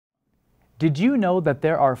Did you know that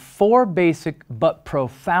there are 4 basic but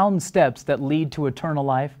profound steps that lead to eternal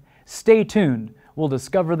life? Stay tuned. We'll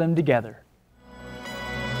discover them together.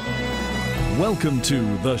 Welcome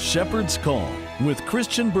to The Shepherd's Call with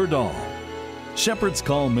Christian Berdahl. Shepherd's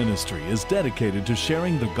Call Ministry is dedicated to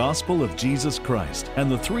sharing the gospel of Jesus Christ and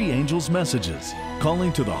the 3 angels' messages,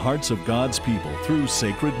 calling to the hearts of God's people through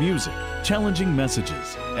sacred music, challenging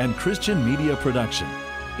messages, and Christian media production.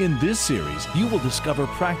 In this series, you will discover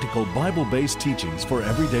practical Bible-based teachings for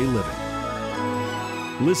everyday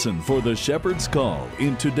living. Listen for The Shepherd's Call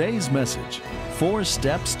in today's message, 4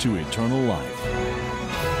 Steps to Eternal Life.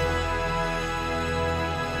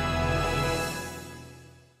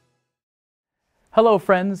 Hello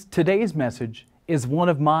friends, today's message is one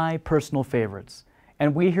of my personal favorites,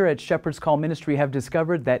 and we here at Shepherd's Call Ministry have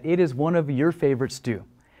discovered that it is one of your favorites too.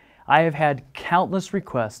 I have had countless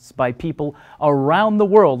requests by people around the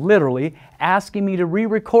world, literally, asking me to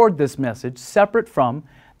re-record this message separate from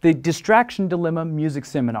the Distraction Dilemma music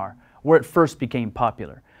seminar, where it first became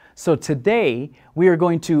popular. So today, we are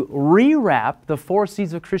going to rewrap the 4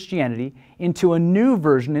 C's of Christianity into a new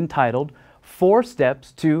version entitled 4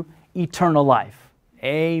 Steps to Eternal Life.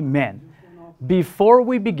 Amen. Before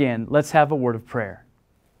we begin, let's have a word of prayer.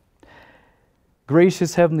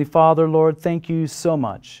 Gracious Heavenly Father, Lord, thank you so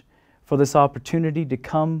much for this opportunity to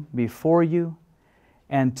come before you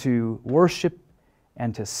and to worship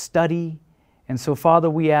and to study. And so, Father,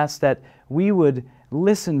 we ask that we would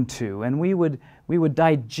listen to and we would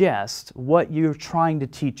digest what you're trying to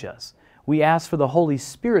teach us. We ask for the Holy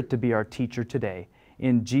Spirit to be our teacher today.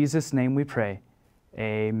 In Jesus' name we pray.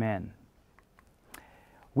 Amen.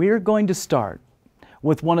 We're going to start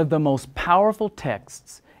with one of the most powerful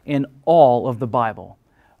texts in all of the Bible,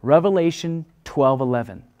 Revelation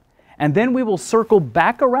 12:11. And then we will circle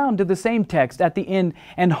back around to the same text at the end,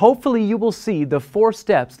 and hopefully you will see the 4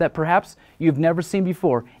 steps that perhaps you've never seen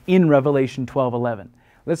before in Revelation 12:11.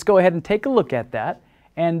 Let's go ahead and take a look at that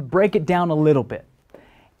and break it down a little bit.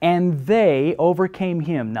 And they overcame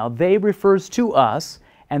him. Now they refers to us,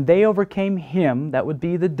 and they overcame him, that would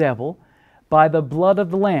be the devil, by the blood of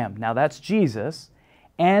the Lamb. Now that's Jesus.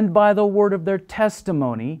 And by the word of their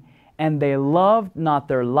testimony, and they loved not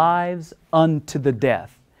their lives unto the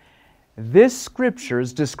death. This scripture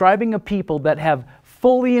is describing a people that have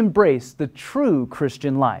fully embraced the true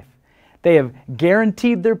Christian life. They have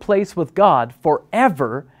guaranteed their place with God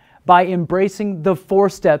forever by embracing the 4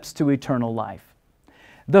 steps to eternal life.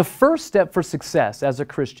 The first step for success as a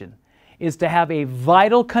Christian is to have a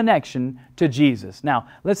vital connection to Jesus. Now,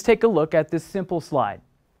 let's take a look at this simple slide.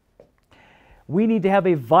 We need to have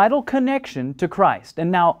a vital connection to Christ. And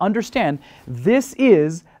now understand, this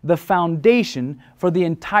is the foundation for the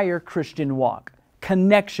entire Christian walk.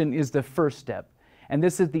 Connection is the first step. And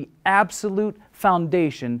this is the absolute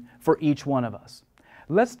foundation for each one of us.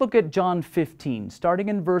 Let's look at John 15, starting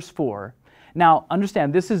in verse 4. Now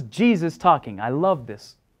understand, this is Jesus talking. I love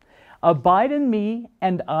this. Abide in me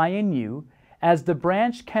and I in you, as the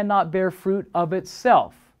branch cannot bear fruit of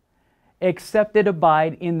itself, except it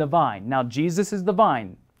abide in the vine. Now Jesus is the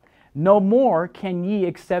vine. No more can ye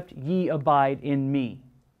except ye abide in me.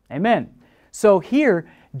 Amen. So here,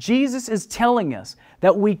 Jesus is telling us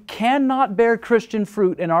that we cannot bear Christian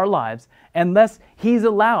fruit in our lives unless He's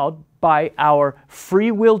allowed by our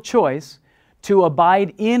free will choice to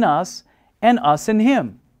abide in us and us in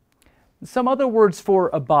Him. Some other words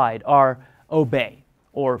for abide are obey,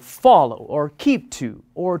 or follow, or keep to,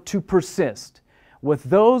 or to persist. With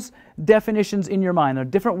those definitions in your mind, or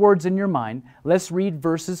different words in your mind, let's read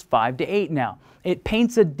verses 5 to 8 now. It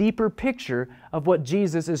paints a deeper picture of what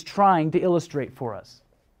Jesus is trying to illustrate for us.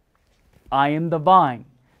 I am the vine.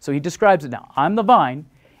 So He describes it now. I'm the vine,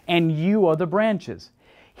 and you are the branches.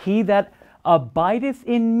 He that abideth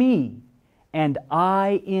in me, and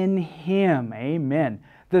I in him. Amen.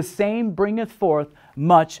 The same bringeth forth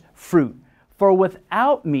much fruit. For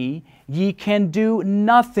without me ye can do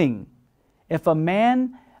nothing. If a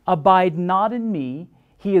man abide not in me,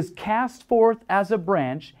 he is cast forth as a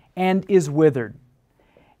branch and is withered.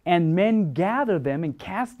 And men gather them and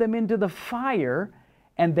cast them into the fire,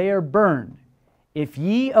 and they are burned. If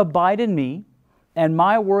ye abide in me, and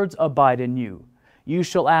my words abide in you, you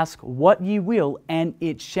shall ask what ye will, and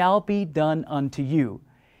it shall be done unto you.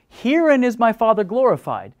 Herein is my Father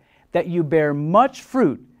glorified, that you bear much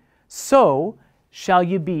fruit, so shall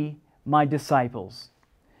you be my disciples.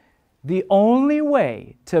 The only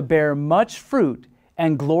way to bear much fruit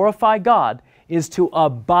and glorify God is to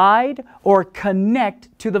abide or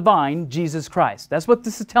connect to the vine, Jesus Christ. That's what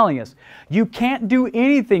this is telling us. You can't do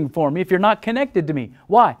anything for me if you're not connected to me.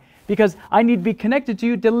 Why? Because I need to be connected to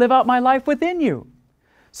you to live out my life within you.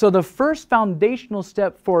 So the first foundational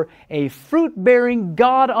step for a fruit-bearing,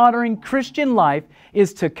 God-honoring Christian life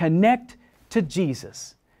is to connect to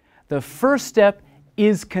Jesus. The first step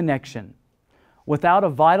is connection. Without a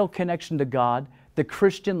vital connection to God, the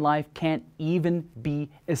Christian life can't even be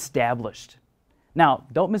established. Now,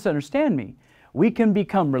 don't misunderstand me. We can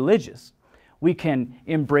become religious. We can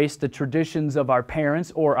embrace the traditions of our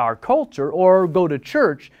parents or our culture, or go to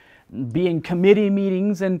church, be in committee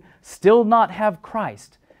meetings, and still not have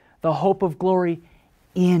Christ, the hope of glory,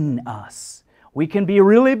 in us. We can be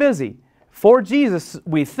really busy for Jesus,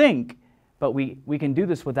 we think, but we can do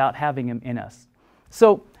this without having Him in us.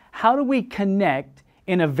 So, how do we connect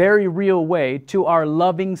in a very real way to our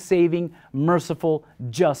loving, saving, merciful,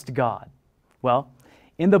 just God? Well,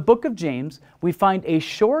 in the book of James, we find a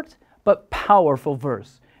short but powerful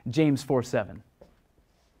verse, James 4:7.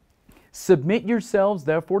 Submit yourselves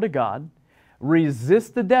therefore to God,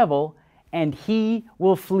 resist the devil, and he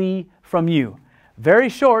will flee from you. Very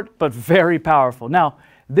short, but very powerful. Now,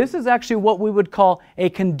 this is actually what we would call a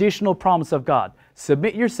conditional promise of God.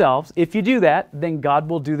 Submit yourselves. If you do that, then God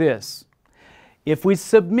will do this. If we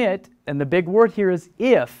submit, and the big word here is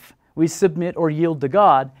if we submit or yield to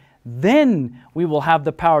God, then we will have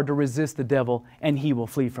the power to resist the devil and he will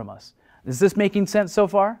flee from us. Is this making sense so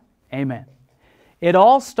far? Amen. It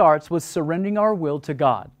all starts with surrendering our will to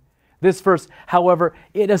God. This verse, however,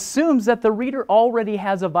 it assumes that the reader already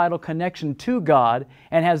has a vital connection to God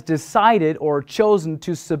and has decided or chosen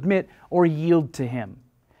to submit or yield to Him.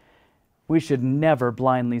 We should never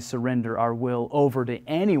blindly surrender our will over to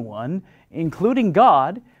anyone, including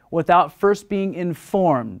God, without first being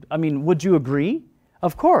informed. I mean, would you agree?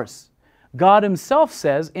 Of course. God Himself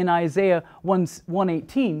says in Isaiah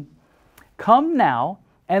 1:18, "Come now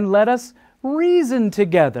and let us reason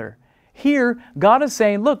together." Here, God is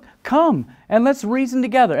saying, look, come and let's reason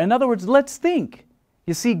together. In other words, let's think.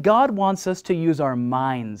 You see, God wants us to use our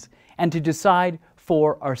minds and to decide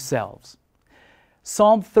for ourselves.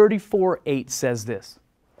 Psalm 34:8 says this,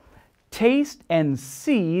 "Taste and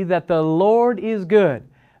see that the Lord is good.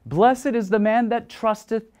 Blessed is the man that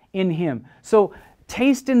trusteth in Him." So,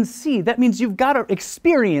 taste and see, that means you've got to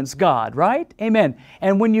experience God, right? Amen.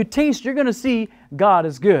 And when you taste, you're going to see God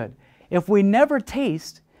is good. If we never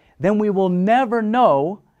taste, then we will never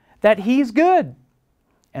know that He's good.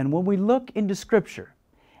 And when we look into Scripture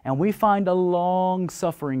and we find a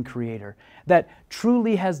long-suffering Creator that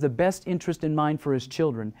truly has the best interest in mind for His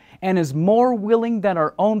children and is more willing than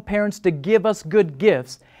our own parents to give us good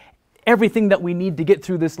gifts, everything that we need to get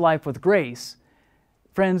through this life with grace,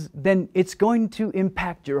 friends, then it's going to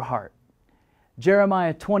impact your heart.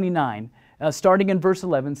 Jeremiah 29, starting in verse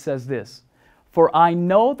 11, says this, "For I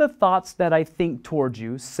know the thoughts that I think toward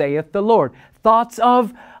you, saith the Lord." Thoughts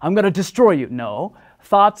of, I'm going to destroy you. No,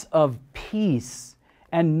 thoughts of peace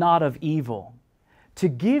and not of evil, to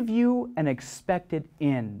give you an expected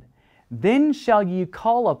end. Then shall ye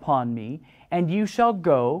call upon me, and you shall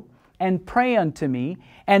go and pray unto me,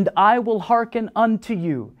 and I will hearken unto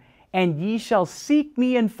you. And ye shall seek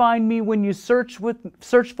me and find me when you search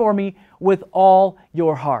for me with all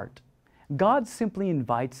your heart. God simply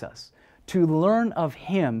invites us to learn of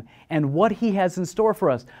Him and what He has in store for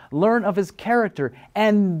us. Learn of His character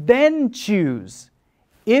and then choose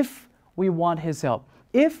if we want His help,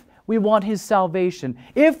 if we want His salvation,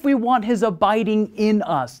 if we want His abiding in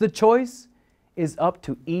us. The choice is up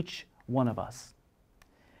to each one of us.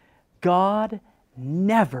 God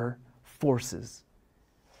never forces.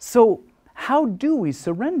 So how do we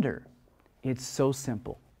surrender? It's so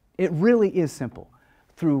simple. It really is simple.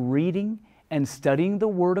 Through reading and studying the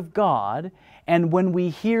Word of God, and when we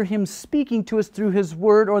hear Him speaking to us through His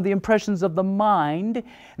Word or the impressions of the mind,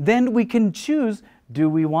 then we can choose, do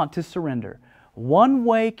we want to surrender?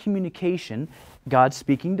 One-way communication, God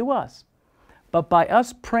speaking to us. But by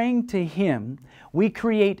us praying to Him, we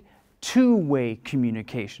create two-way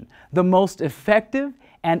communication, the most effective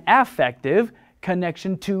and affective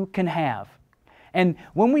connection two can have. And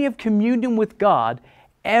when we have communion with God,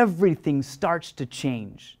 everything starts to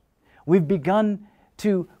change. We've begun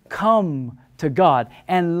to come to God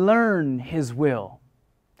and learn His will.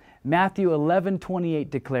 Matthew 11:28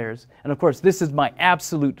 declares, and of course this is my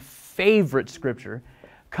absolute favorite scripture,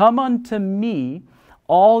 "Come unto me,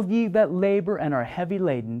 all ye that labor and are heavy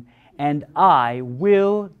laden, and I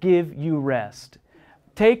will give you rest.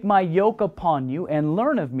 Take my yoke upon you and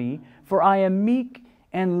learn of me, for I am meek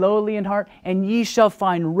and lowly in heart, and ye shall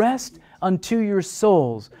find rest unto your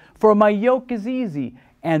souls. For my yoke is easy,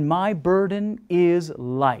 and my burden is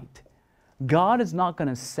light." God is not going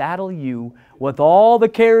to saddle you with all the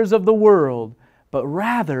cares of the world, but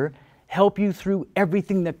rather help you through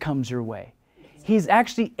everything that comes your way. He's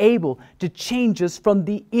actually able to change us from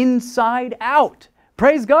the inside out.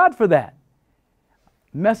 Praise God for that.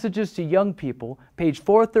 Messages to Young People, page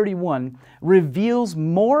 431, reveals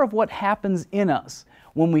more of what happens in us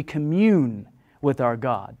when we commune with our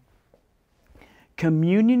God.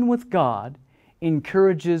 Communion with God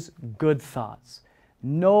encourages good thoughts,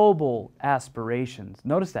 noble aspirations.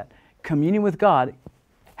 Notice that. Communion with God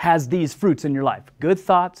has these fruits in your life: good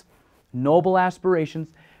thoughts, noble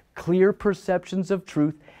aspirations, clear perceptions of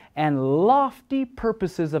truth, and lofty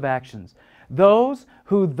purposes of actions. Those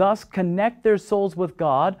who thus connect their souls with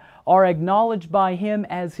God are acknowledged by Him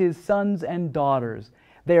as His sons and daughters.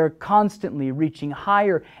 They are constantly reaching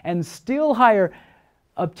higher and still higher,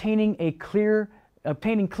 obtaining clear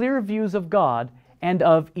views of God and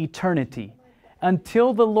of eternity,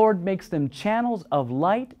 until the Lord makes them channels of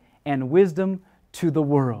light and wisdom to the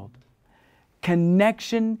world.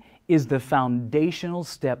 Connection is the foundational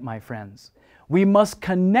step, my friends. We must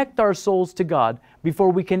connect our souls to God before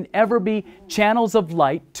we can ever be channels of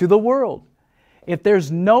light to the world. If there's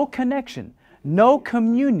no connection, no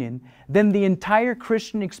communion, then the entire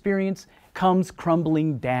Christian experience comes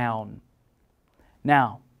crumbling down.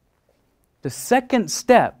 Now, the second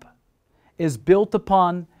step is built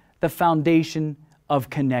upon the foundation of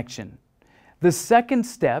connection. The second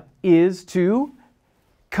step is to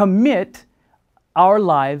commit our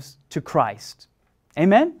lives to Christ.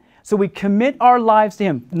 Amen? So we commit our lives to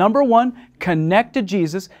Him. Number one, connect to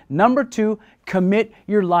Jesus. Number two, commit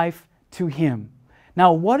your life to Him.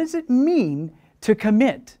 Now, what does it mean to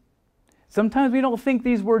commit? Sometimes we don't think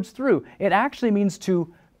these words through. It actually means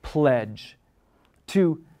to pledge,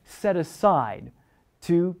 to set aside,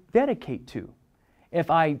 to dedicate to. If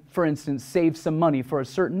I, for instance, save some money for a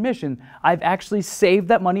certain mission, I've actually saved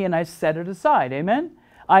that money and I set it aside. Amen?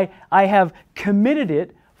 I have committed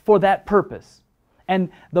it for that purpose. And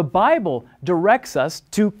the Bible directs us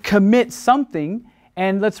to commit something,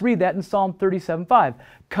 and let's read that in Psalm 37:5.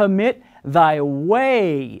 Commit thy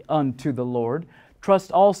way unto the Lord,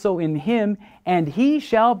 trust also in Him, and He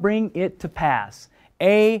shall bring it to pass.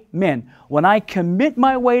 Amen. When I commit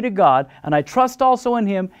my way to God, and I trust also in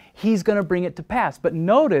Him, He's going to bring it to pass. But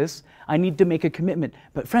notice, I need to make a commitment.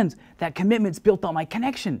 But friends, that commitment's built on my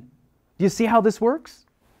connection. Do you see how this works?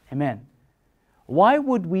 Amen. Why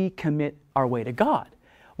would we commit our way to God?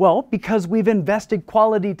 Well, because we've invested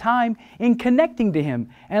quality time in connecting to Him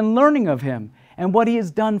and learning of Him and what He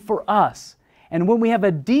has done for us. And when we have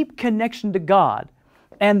a deep connection to God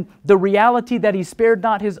and the reality that He spared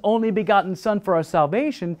not His only begotten Son for our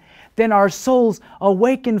salvation, then our souls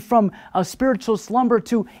awaken from a spiritual slumber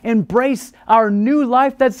to embrace our new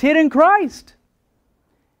life that's hid in Christ.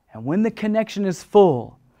 And when the connection is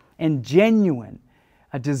full and genuine,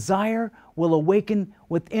 a desire will awaken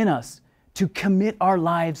within us to commit our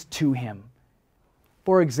lives to Him.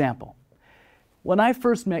 For example, when I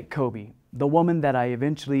first met Kobe, the woman that I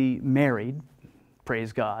eventually married,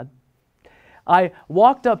 praise God, I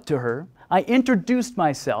walked up to her, I introduced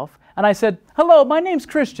myself, and I said, "Hello, my name's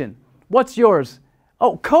Christian. What's yours?"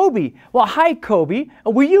 "Oh, Kobe. Well, hi, Kobe.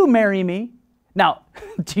 Will you marry me?" Now,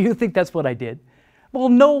 do you think that's what I did? Well,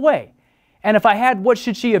 no way. And if I had, what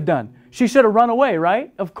should she have done? She should have run away,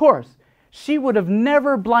 right? Of course. She would have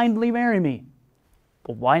never blindly married me.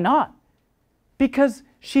 Well, why not? Because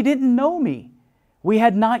she didn't know me. We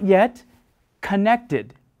had not yet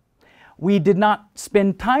connected. We did not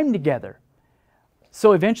spend time together.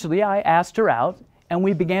 So eventually I asked her out, and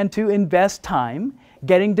we began to invest time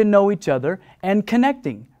getting to know each other and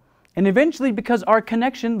connecting. And eventually, because our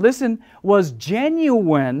connection, listen, was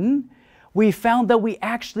genuine, we found that we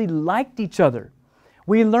actually liked each other.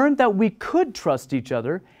 We learned that we could trust each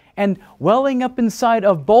other, and welling up inside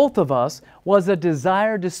of both of us was a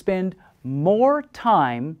desire to spend more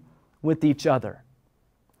time with each other.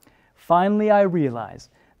 Finally, I realized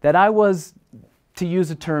that I was, to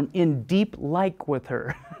use a term, in deep like with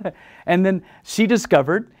her. And then she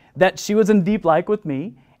discovered that she was in deep like with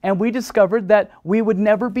me, and we discovered that we would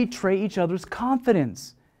never betray each other's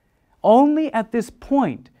confidence. Only at this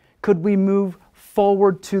point could we move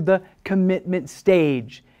forward to the commitment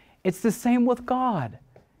stage. It's the same with God.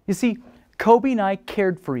 You see, Kobe and I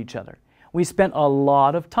cared for each other. We spent a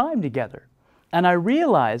lot of time together. And I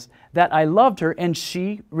realized that I loved her, and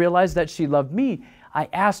she realized that she loved me. I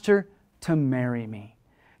asked her to marry me.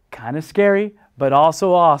 Kind of scary, but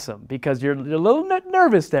also awesome, because you're a little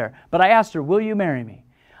nervous there. But I asked her, "Will you marry me?"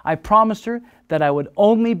 I promised her that I would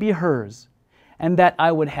only be hers, and that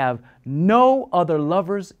I would have no other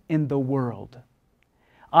lovers in the world.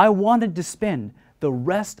 I wanted to spend the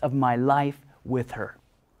rest of my life with her.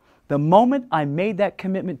 The moment I made that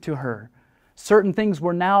commitment to her, certain things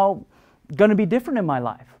were now going to be different in my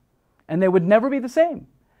life, and they would never be the same.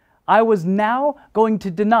 I was now going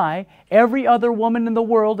to deny every other woman in the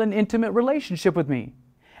world an intimate relationship with me.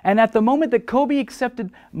 And at the moment that Kobe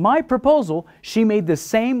accepted my proposal, she made the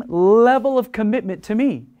same level of commitment to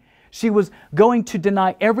me. She was going to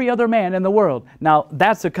deny every other man in the world. Now,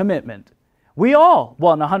 that's a commitment. We all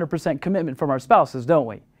want 100% commitment from our spouses, don't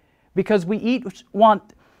we? Because we each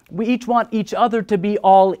want each other to be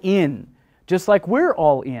all in, just like we're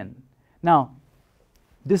all in. Now,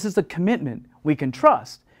 this is a commitment we can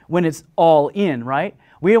trust when it's all in, right?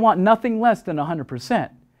 We want nothing less than 100%.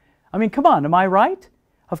 I mean, come on, am I right?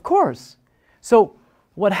 Of course. So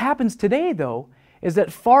what happens today, though, is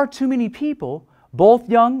that far too many people, both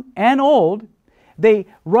young and old, they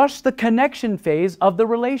rush the connection phase of the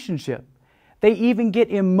relationship. They even get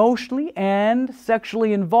emotionally and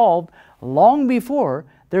sexually involved long before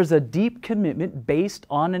there's a deep commitment based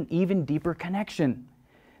on an even deeper connection.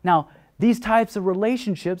 Now, these types of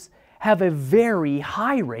relationships have a very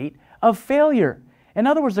high rate of failure. In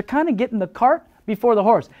other words, they're kind of getting the cart before the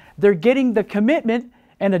horse. They're getting the commitment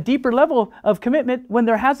and a deeper level of commitment when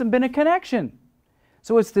there hasn't been a connection.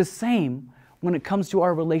 So it's the same when it comes to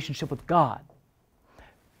our relationship with God.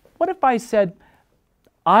 What if I said,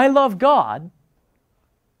 I love God,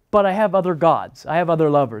 but I have other gods. I have other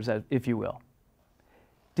lovers, if you will.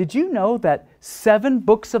 Did you know that 7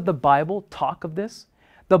 books of the Bible talk of this?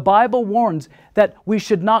 The Bible warns that we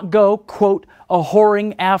should not go, quote, a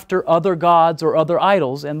whoring after other gods or other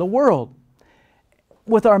idols in the world.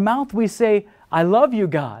 With our mouth we say, I love you,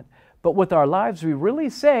 God. But with our lives we really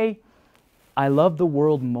say, I love the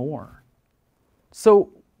world more.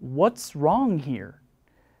 So what's wrong here?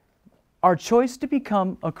 Our choice to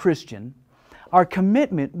become a Christian, our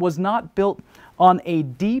commitment was not built on a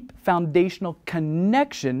deep foundational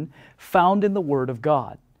connection found in the Word of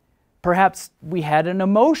God. Perhaps we had an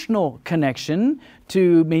emotional connection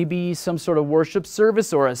to maybe some sort of worship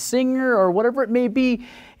service or a singer or whatever it may be,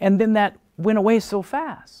 and then that went away so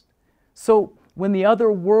fast. So when the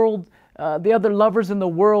other lovers in the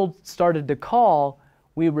world started to call,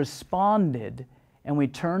 we responded and we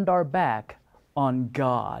turned our back on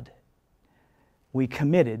God. We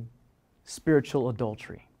committed spiritual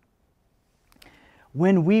adultery.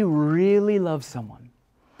 When we really love someone,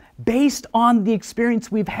 based on the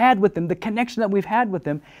experience we've had with them, the connection that we've had with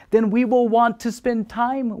them, then we will want to spend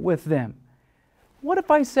time with them. What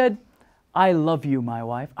if I said, I love you, my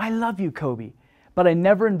wife. I love you, Kobe, but I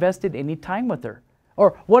never invested any time with her?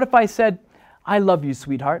 Or what if I said, I love you,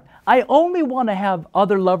 sweetheart. I only want to have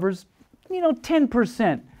other lovers,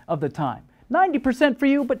 10% of the time. 90% for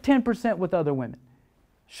you, but 10% with other women.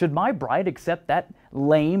 Should my bride accept that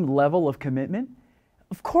lame level of commitment?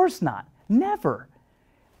 Of course not. Never.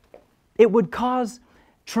 It would cause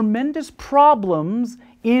tremendous problems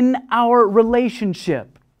in our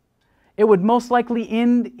relationship. It would most likely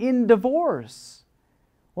end in divorce.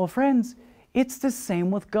 Well, friends, it's the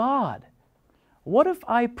same with God. What if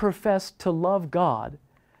I profess to love God,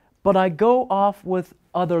 but I go off with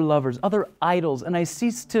other lovers, other idols, and I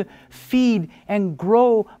cease to feed and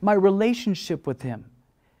grow my relationship with Him?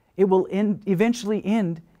 It will eventually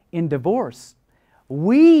end in divorce.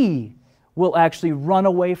 We will actually run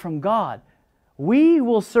away from God. We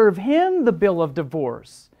will serve Him the bill of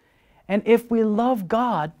divorce. And if we love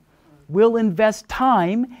God, we'll invest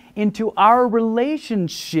time into our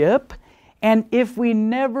relationship. And if we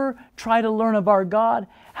never try to learn of our God,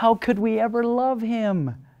 how could we ever love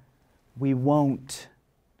Him? We won't.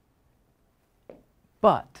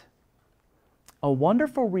 But a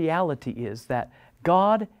wonderful reality is that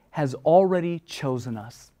God has already chosen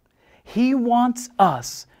us. He wants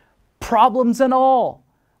us, problems and all.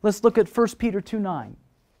 Let's look at 1 Peter 2:9.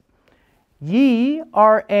 Ye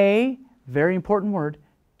are a, very important word,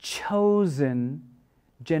 chosen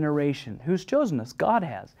generation. Who's chosen us? God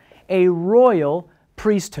has. A royal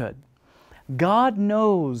priesthood. God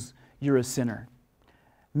knows you're a sinner.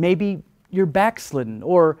 Maybe you're backslidden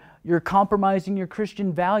or you're compromising your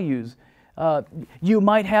Christian values. You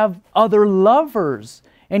might have other lovers.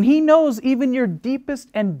 And He knows even your deepest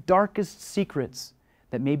and darkest secrets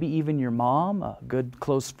that maybe even your mom, a good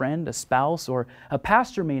close friend, a spouse, or a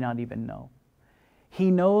pastor may not even know. He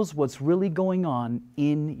knows what's really going on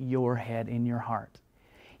in your head, in your heart.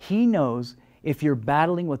 He knows if you're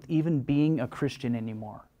battling with even being a Christian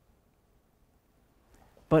anymore.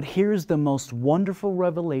 But here's the most wonderful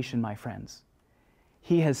revelation, my friends.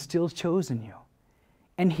 He has still chosen you,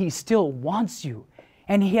 and He still wants you,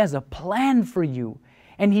 and He has a plan for you,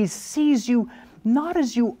 and He sees you not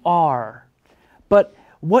as you are, but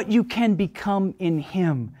what you can become in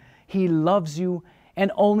Him. He loves you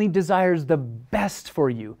and only desires the best for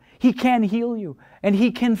you. He can heal you, and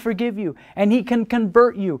He can forgive you, and He can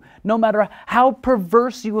convert you. No matter how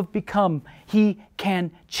perverse you have become, He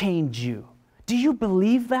can change you. Do you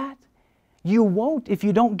believe that? You won't if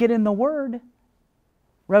you don't get in the Word.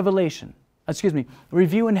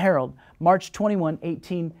 Review and Herald, March 21,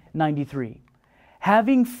 1893.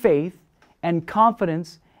 Having faith and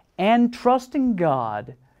confidence and trust in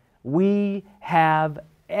God, we have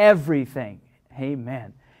everything.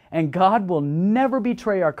 Amen. And God will never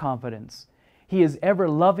betray our confidence. He is ever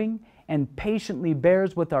loving and patiently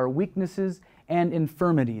bears with our weaknesses and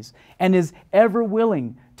infirmities, and is ever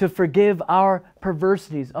willing to forgive our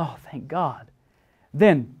perversities. Oh, thank God.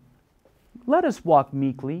 Then, let us walk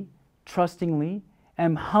meekly, trustingly,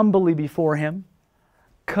 and humbly before Him.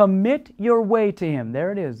 Commit your way to Him.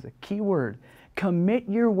 There it is, the key word. Commit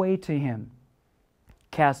your way to Him.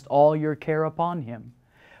 Cast all your care upon Him,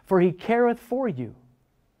 for He careth for you.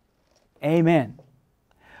 Amen.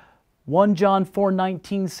 1 John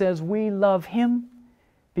 4:19 says, we love Him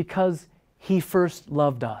because He first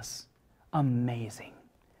loved us. Amazing.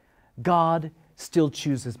 God still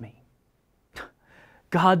chooses me.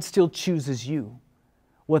 God still chooses you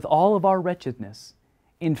with all of our wretchedness.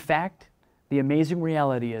 In fact, the amazing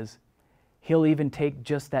reality is He'll even take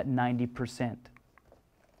just that 90%.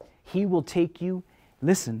 He will take you,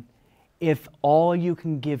 listen, if all you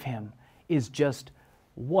can give Him is just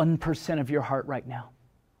 1% of your heart right now.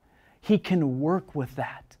 He can work with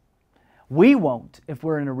that. We won't if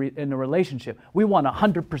we're in a relationship. We want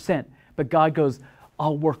 100%, but God goes,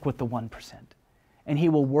 I'll work with the 1%. And He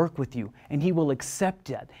will work with you, and He will accept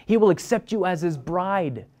it. He will accept you as His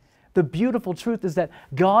bride. The beautiful truth is that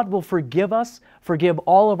God will forgive us, forgive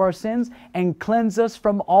all of our sins, and cleanse us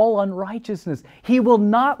from all unrighteousness. He will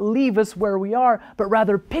not leave us where we are, but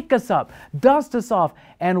rather pick us up, dust us off,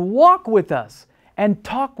 and walk with us, and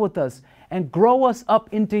talk with us, and grow us up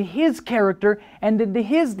into His character and into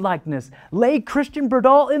His likeness. Lay Christian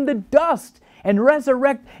Berdahl in the dust and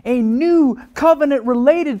resurrect a new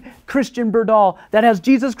covenant-related Christian Berdahl that has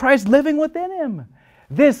Jesus Christ living within him.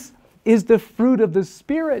 This is the fruit of the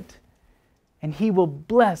Spirit. And He will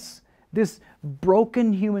bless this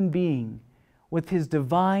broken human being with His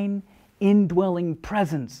divine indwelling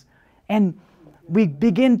presence. And we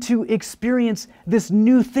begin to experience this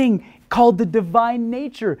new thing called the divine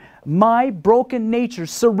nature. My broken nature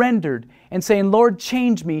surrendered and saying, Lord,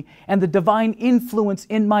 change me, and the divine influence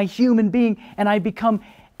in my human being, and I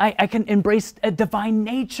can embrace a divine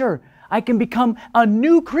nature. I can become a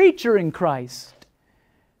new creature in Christ.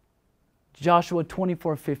 Joshua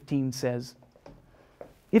 24:15 says,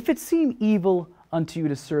 if it seem evil unto you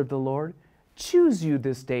to serve the Lord, choose you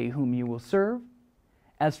this day whom you will serve.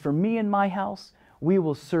 As for me and my house, we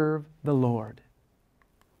will serve the Lord.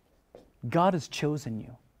 God has chosen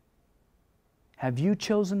you. Have you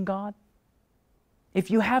chosen God? If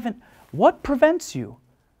you haven't, what prevents you?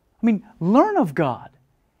 I mean, learn of God,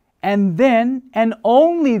 and then, and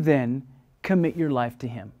only then, commit your life to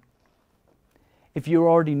Him. If you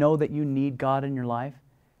already know that you need God in your life,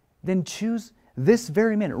 then choose this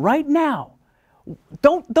very minute, right now.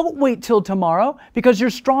 Don't wait till tomorrow, because you're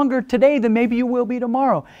stronger today than maybe you will be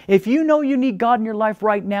tomorrow. If you know you need God in your life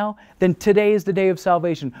right now, then today is the day of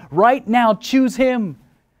salvation. Right now, choose Him.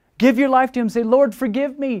 Give your life to Him. Say, Lord,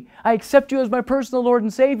 forgive me. I accept You as my personal Lord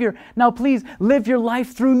and Savior. Now please live your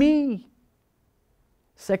life through me.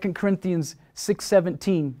 2 Corinthians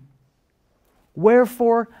 6:17.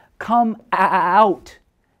 Wherefore come out.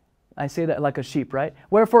 I say that like a sheep, right?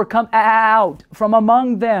 Wherefore come out from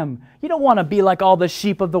among them. You don't want to be like all the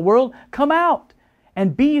sheep of the world. Come out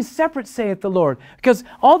and be ye separate, saith the Lord. Because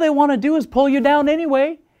all they want to do is pull you down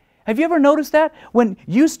anyway. Have you ever noticed that? When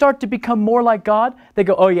you start to become more like God, they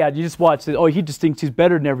go, oh yeah, you just watch this. Oh, he just thinks he's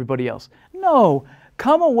better than everybody else. No,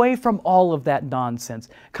 come away from all of that nonsense.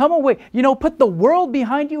 Come away. You know, put the world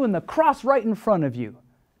behind you and the cross right in front of you.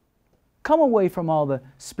 Come away from all the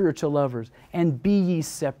spiritual lovers and be ye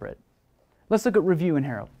separate. Let's look at Review and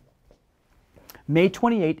Herald. May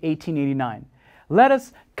 28, 1889. Let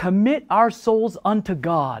us commit our souls unto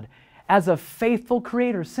God as a faithful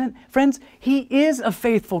Creator. Friends, He is a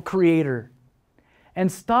faithful Creator.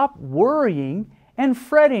 And stop worrying and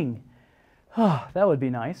fretting. Oh, that would be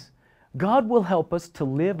nice. God will help us to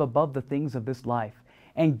live above the things of this life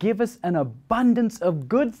and give us an abundance of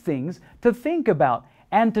good things to think about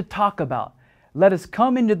and to talk about. Let us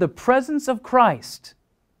come into the presence of Christ.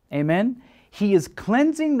 Amen. He is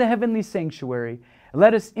cleansing the heavenly sanctuary.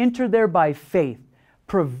 Let us enter there by faith.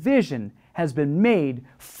 Provision has been made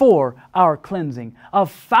for our cleansing. A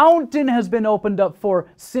fountain has been opened up for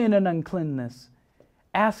sin and uncleanness.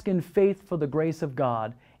 ask in faith for the grace of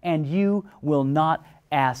God, and you will not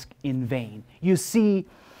ask in vain. You see,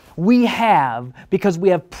 we have, because we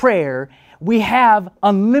have prayer, we have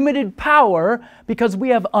unlimited power because we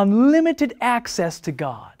have unlimited access to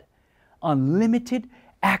God. Unlimited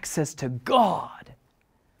access to God.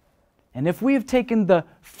 And if we have taken the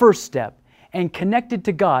first step and connected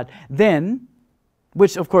to God, then,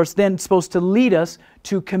 which of course then is supposed to lead us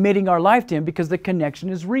to committing our life to Him because the connection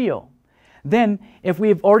is real. Then, if we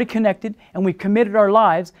have already connected and we've committed our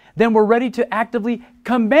lives, then we're ready to actively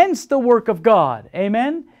commence the work of God.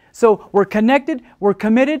 Amen? So we're connected, we're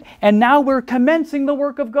committed, and now we're commencing the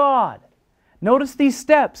work of God. Notice these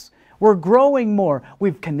steps. We're growing more.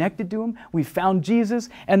 We've connected to Him, we've found Jesus,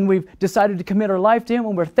 and we've decided to commit our life to Him,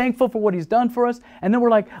 and we're thankful for what He's done for us, and then we're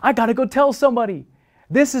like, I got to go tell somebody.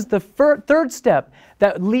 This is the third step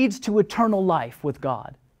that leads to eternal life with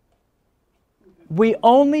God. We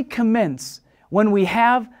only commence when we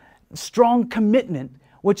have strong commitment,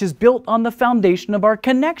 which is built on the foundation of our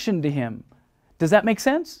connection to Him. Does that make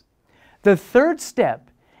sense? The third step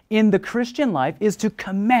in the Christian life is to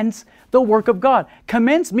commence the work of God.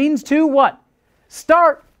 Commence means to what?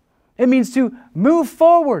 Start. It means to move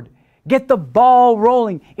forward. Get the ball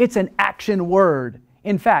rolling. It's an action word.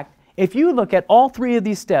 In fact, if you look at all three of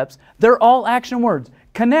these steps, they're all action words.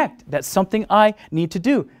 Connect. That's something I need to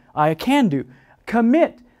do. I can do.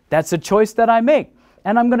 Commit. That's a choice that I make.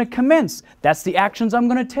 And I'm going to commence. That's the actions I'm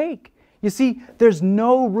going to take. You see, there's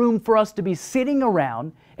no room for us to be sitting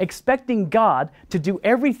around expecting God to do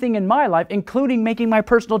everything in my life, including making my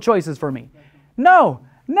personal choices for me. No,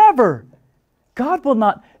 never. God will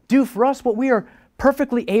not do for us what we are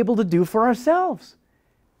perfectly able to do for ourselves.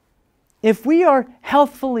 If we are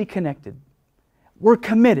healthfully connected, we're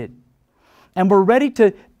committed, and we're ready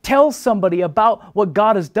to tell somebody about what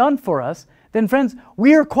God has done for us, then friends,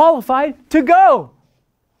 we are qualified to go.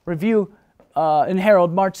 Review in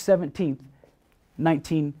Herald, March 17th,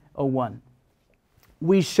 1901.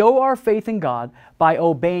 We show our faith in God by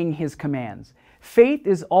obeying His commands. Faith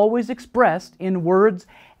is always expressed in words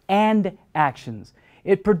and actions.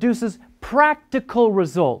 It produces practical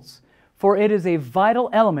results, for it is a vital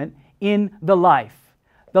element in the life.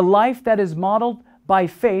 The life that is modeled by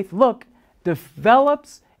faith, look,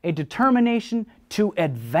 develops a determination to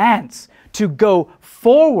advance, to go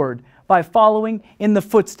forward by following in the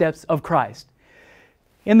footsteps of Christ.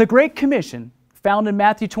 In the Great Commission, found in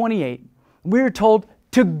Matthew 28, we're told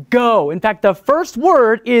to go. In fact, the first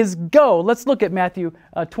word is go. Let's look at Matthew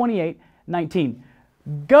 28:19.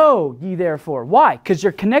 Go ye therefore. Why? Because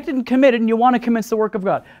you're connected and committed and you want to commence the work of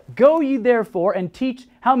God. Go ye therefore and teach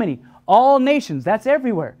how many? All nations. That's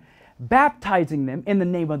everywhere. Baptizing them in the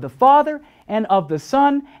name of the Father and of the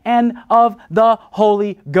Son and of the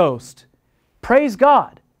Holy Ghost. Praise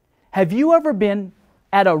God. Have you ever been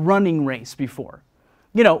at a running race before?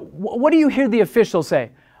 You know, what do you hear the officials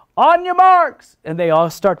say? On your marks! And they all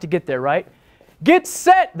start to get there, right? Get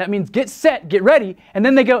set! That means get set, get ready. And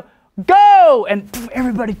then they go, go! And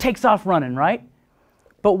everybody takes off running, right?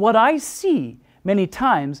 But what I see many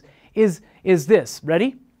times is this.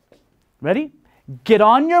 Ready? Ready? Get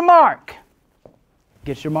on your mark.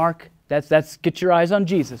 Get your mark. That's get your eyes on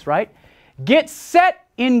Jesus, right? Get set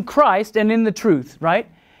in Christ and in the truth, right?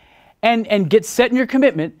 And get set in your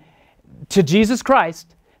commitment to Jesus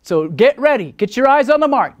Christ. So get ready. Get your eyes on the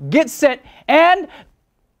mark. Get set. And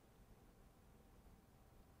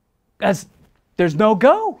there's no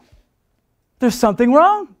go. There's something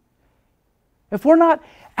wrong. If we're not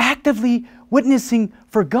actively witnessing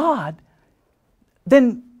for God,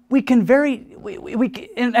 then we can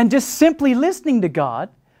and just simply listening to God,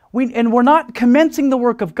 and we're not commencing the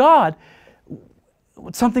work of God,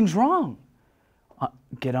 something's wrong.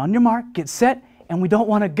 Get on your mark, get set, and we don't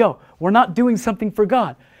want to go. We're not doing something for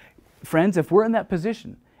God. Friends, if we're in that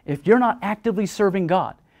position, if you're not actively serving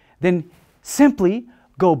God, then simply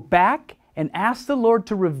go back and ask the Lord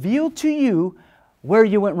to reveal to you where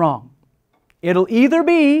you went wrong. It'll either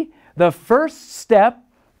be the first step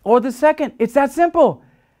or the second. It's that simple.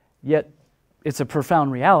 Yet, it's a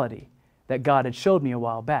profound reality that God had showed me a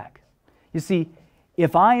while back. You see,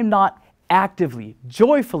 if I am not actively,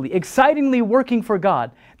 joyfully, excitingly working for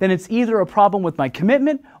God, then it's either a problem with my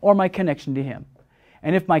commitment or my connection to Him.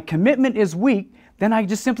 And if my commitment is weak, then I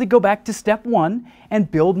just simply go back to step one and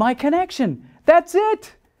build my connection. That's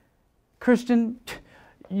it. Christian,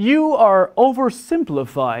 you are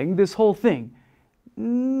oversimplifying this whole thing.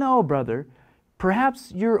 No, brother.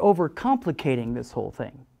 Perhaps you're overcomplicating this whole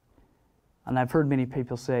thing. And I've heard many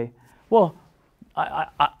people say, well,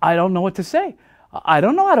 I don't know what to say. I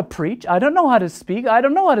don't know how to preach. I don't know how to speak. I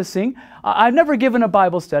don't know how to sing. I've never given a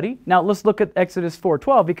Bible study. Now let's look at Exodus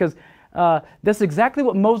 4:12, because that's exactly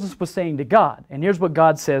what Moses was saying to God. And here's what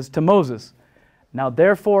God says to Moses. Now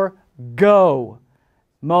therefore go,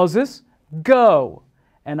 Moses, go,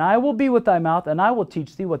 and I will be with thy mouth, and I will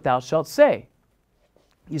teach thee what thou shalt say.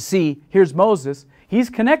 You see, here's Moses. He's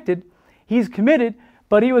connected. He's committed,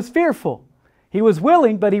 but he was fearful. He was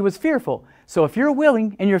willing, but he was fearful. So if you're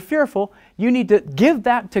willing and you're fearful, you need to give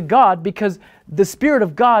that to God, because the Spirit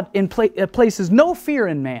of God places no fear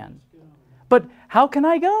in man. But how can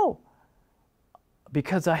I go?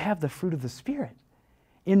 Because I have the fruit of the Spirit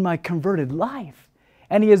in my converted life.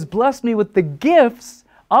 And He has blessed me with the gifts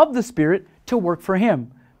of the Spirit to work for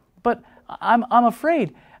Him. But I'm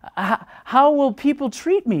afraid. How will people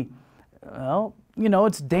treat me? Well, you know,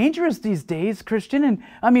 it's dangerous these days, Christian. And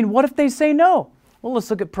I mean, what if they say no? Well,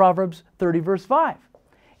 let's look at Proverbs 30, verse 5.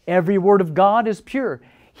 Every word of God is pure.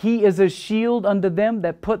 He is a shield unto them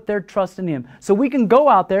that put their trust in Him. So we can go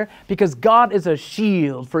out there because God is a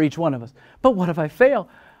shield for each one of us. But what if I fail?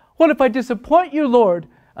 What if I disappoint you, Lord?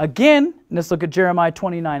 Again, let's look at Jeremiah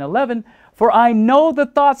 29:11. For I know the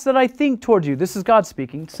thoughts that I think toward you. This is God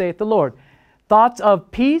speaking, saith the Lord. Thoughts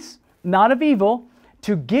of peace, not of evil,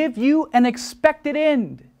 to give you an expected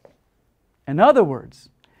end. In other words,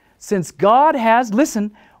 since God has,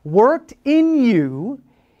 listen, worked in you,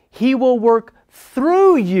 He will work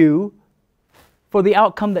through you for the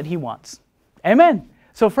outcome that He wants. Amen.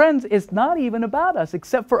 So friends, it's not even about us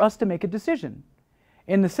except for us to make a decision.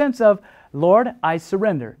 In the sense of, Lord, I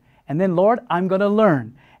surrender. And then, Lord, I'm going to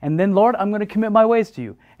learn. And then, Lord, I'm going to commit my ways to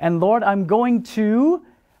you. And Lord, I'm going to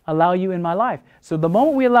allow you in my life. So the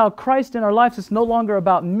moment we allow Christ in our lives, it's no longer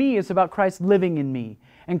about me, it's about Christ living in me.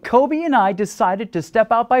 And Kobe and I decided to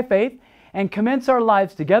step out by faith and commence our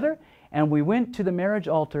lives together, and we went to the marriage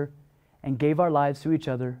altar and gave our lives to each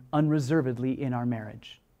other unreservedly in our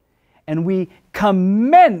marriage. And we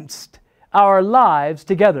commenced our lives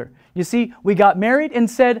together. You see, we got married and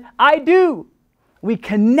said, I do. We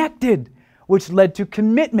connected, which led to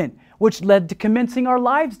commitment, which led to commencing our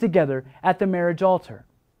lives together at the marriage altar.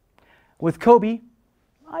 With Kobe,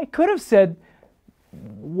 I could have said,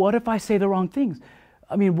 what if I say the wrong things?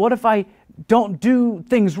 I mean, what if I don't do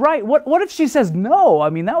things right? What if she says no?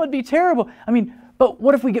 I mean, that would be terrible. I mean, but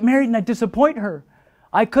what if we get married and I disappoint her?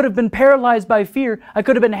 I could have been paralyzed by fear. I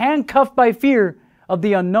could have been handcuffed by fear of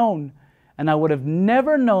the unknown, and I would have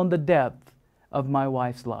never known the depth of my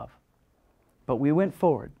wife's love. But we went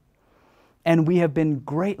forward, and we have been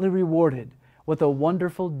greatly rewarded with a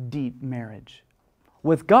wonderful, deep marriage.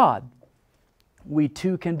 With God, we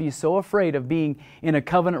too can be so afraid of being in a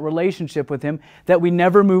covenant relationship with Him that we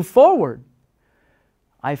never move forward.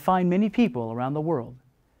 I find many people around the world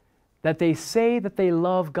that they say that they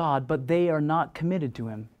love God, but they are not committed to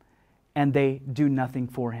Him, and they do nothing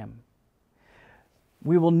for Him.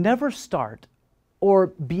 We will never start or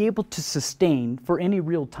be able to sustain for any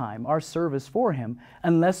real time our service for Him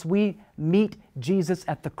unless we meet Jesus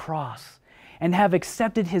at the cross and have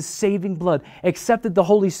accepted His saving blood, accepted the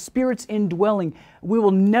Holy Spirit's indwelling. We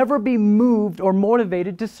will never be moved or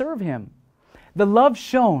motivated to serve Him. The love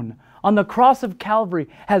shown on the cross of Calvary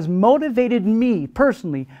has motivated me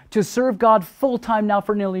personally to serve God full-time now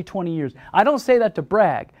for nearly 20 years. I don't say that to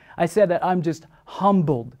brag. I say that I'm just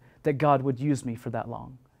humbled that God would use me for that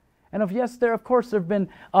long. And yes, of course there have been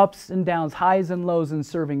ups and downs, highs and lows in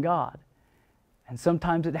serving God. And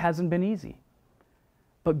sometimes it hasn't been easy.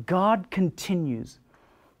 But God continues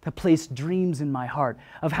to place dreams in my heart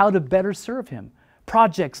of how to better serve Him,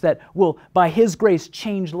 projects that will, by His grace,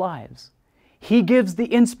 change lives. He gives the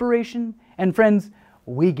inspiration, and friends,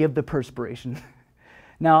 we give the perspiration.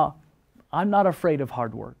 Now, I'm not afraid of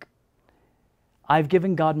hard work. I've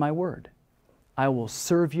given God my word. I will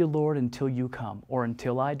serve you, Lord, until you come, or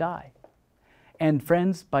until I die. And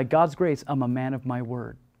friends, by God's grace, I'm a man of my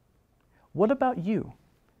word. What about you?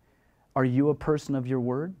 Are you a person of your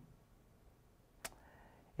word?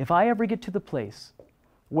 If I ever get to the place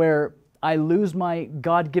where I lose my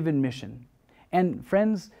God-given mission, and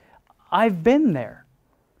friends, I've been there,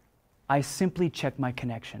 I simply check my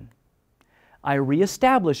connection. I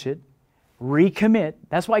reestablish it, recommit.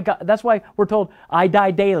 That's why we're told, I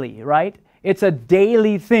die daily, right? It's a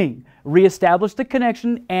daily thing. Reestablish the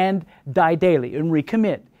connection and die daily and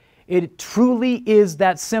recommit. It truly is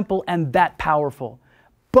that simple and that powerful.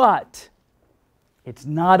 But it's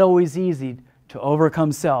not always easy to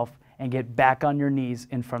overcome self and get back on your knees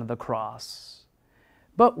in front of the cross.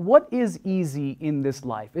 But what is easy in this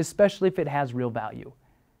life, especially if it has real value?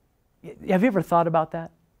 Have you ever thought about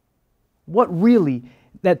that? What really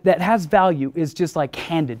that has value is just like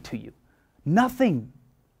handed to you. Nothing.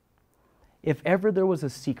 If ever there was a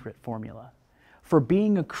secret formula for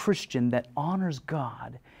being a Christian that honors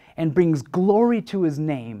God and brings glory to His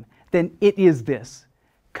name, then it is this: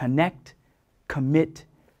 connect, commit,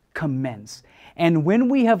 commence. And when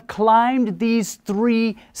we have climbed these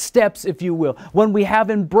 3 steps, if you will, when we have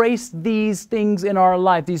embraced these things in our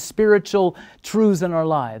life, these spiritual truths in our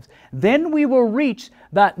lives, then we will reach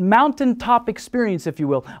that mountaintop experience, if you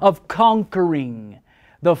will, of conquering.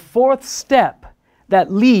 The 4th step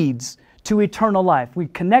that leads to eternal life. We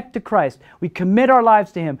connect to Christ. We commit our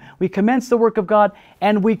lives to Him. We commence the work of God,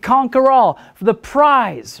 and we conquer all. For the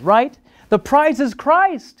prize, right? The prize is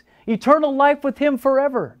Christ. Eternal life with Him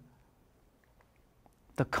forever.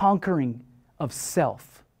 The conquering of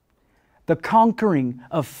self. The conquering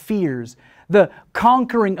of fears. The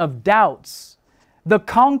conquering of doubts. The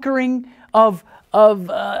conquering of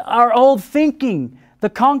our old thinking.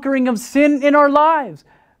 The conquering of sin in our lives.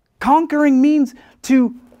 Conquering means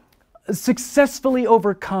to successfully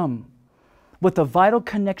overcome. With a vital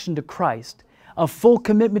connection to Christ, a full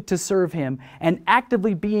commitment to serve Him, and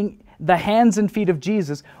actively being the hands and feet of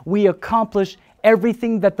Jesus, we accomplish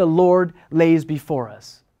everything that the Lord lays before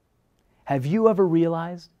us. Have you ever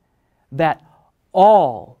realized that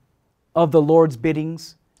all of the Lord's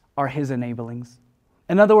biddings are His enablings?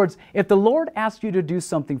 In other words, if the Lord asks you to do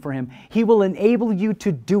something for Him, He will enable you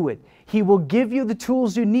to do it. He will give you the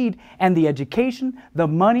tools you need and the education, the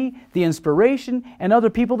money, the inspiration, and other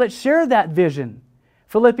people that share that vision.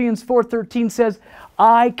 Philippians 4:13 says,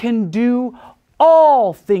 I can do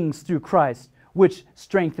all things through Christ, which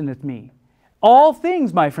strengtheneth me. All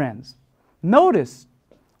things, my friends. Notice,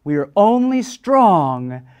 we are only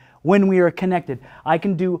strong when we are connected. I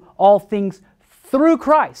can do all things through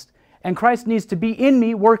Christ. And Christ needs to be in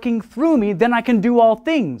me, working through me, then I can do all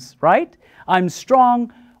things, right? I'm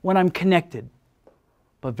strong when I'm connected.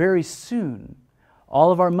 But very soon,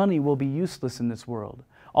 all of our money will be useless in this world.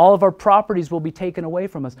 All of our properties will be taken away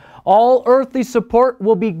from us. All earthly support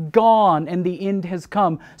will be gone, and the end has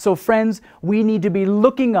come. So friends, we need to be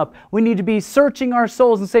looking up. We need to be searching our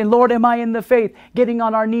souls and saying, Lord, am I in the faith? Getting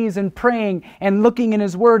on our knees and praying and looking in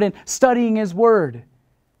His Word and studying His Word.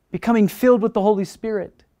 Becoming filled with the Holy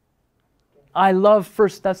Spirit. I love 1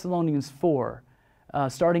 Thessalonians 4,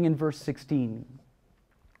 starting in verse 16.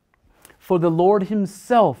 For the Lord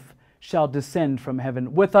Himself shall descend from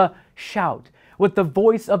heaven with a shout, with the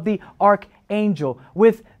voice of the archangel,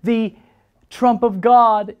 with the trump of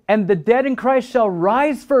God, and the dead in Christ shall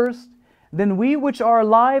rise first. Then we which are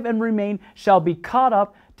alive and remain shall be caught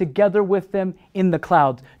up together with them in the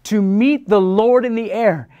clouds, to meet the Lord in the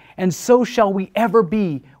air, and so shall we ever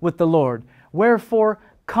be with the Lord. Wherefore,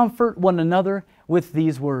 comfort one another with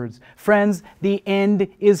these words. Friends, the end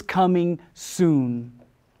is coming soon.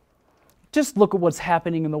 Just look at what's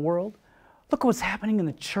happening in the world. Look at what's happening in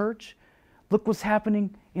the church. Look what's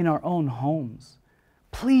happening in our own homes.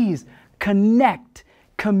 Please connect,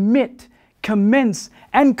 commit, commence,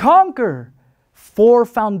 and conquer. 4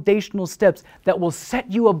 foundational steps that will set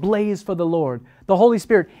you ablaze for the Lord. The Holy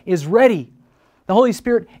Spirit is ready. The Holy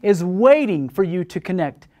Spirit is waiting for you to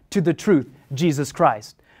connect to the truth, Jesus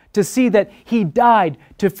Christ. To see that He died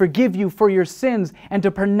to forgive you for your sins and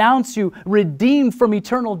to pronounce you redeemed from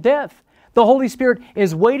eternal death. The Holy Spirit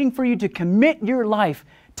is waiting for you to commit your life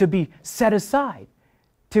to be set aside,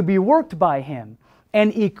 to be worked by Him,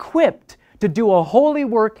 and equipped to do a holy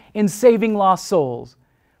work in saving lost souls.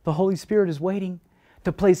 The Holy Spirit is waiting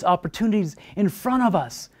to place opportunities in front of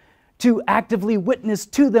us to actively witness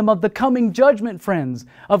to them of the coming judgment, friends,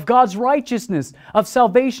 of God's righteousness, of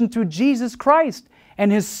salvation through Jesus Christ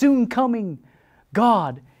and His soon coming.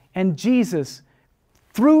 God and Jesus,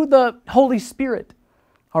 through the Holy Spirit,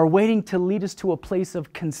 are waiting to lead us to a place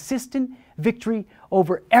of consistent victory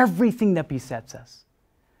over everything that besets us.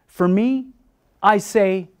 For me, I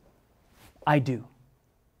say, I do.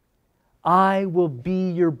 I will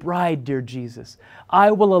be your bride, dear Jesus.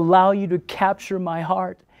 I will allow you to capture my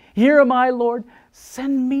heart. Here am I, Lord.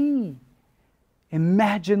 Send me.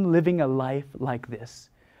 Imagine living a life like this.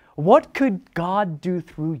 What could God do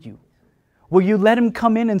through you? Will you let Him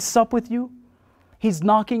come in and sup with you? He's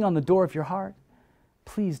knocking on the door of your heart.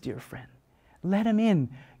 Please, dear friend, let Him in.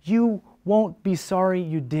 You won't be sorry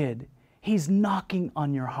you did. He's knocking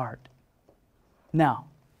on your heart. Now,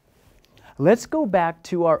 let's go back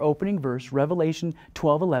to our opening verse, Revelation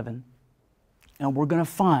 12:11, and we're going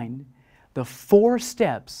to find the 4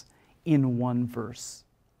 steps in one verse.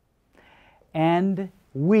 And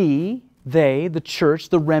we, they, the church,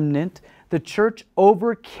 the remnant, the church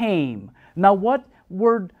overcame. Now, what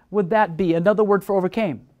word would that be? Another word for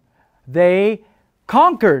overcame. They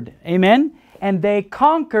conquered. Amen? And they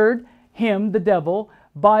conquered him, the devil,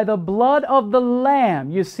 by the blood of the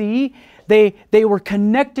Lamb. You see, they were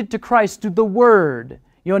connected to Christ through the Word.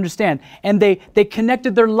 You understand? And they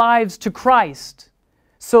connected their lives to Christ.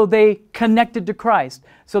 So they connected to Christ.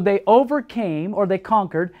 So they overcame, or they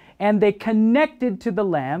conquered, and they connected to the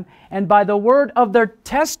Lamb. And by the word of their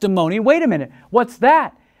testimony, wait a minute, what's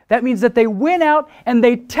that? That means that they went out and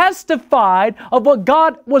they testified of what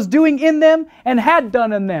God was doing in them and had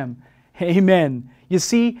done in them. Amen. You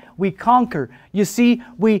see, we conquer. You see,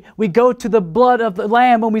 we go to the blood of the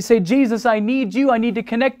Lamb and we say, Jesus, I need you. I need to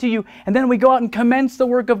connect to you. And then we go out and commence the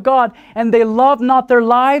work of God. And they love not their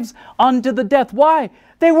lives unto the death. Why?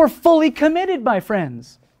 They were fully committed, my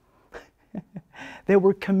friends. They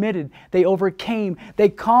were committed. They overcame. They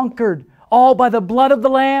conquered, all by the blood of the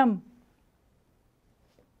Lamb.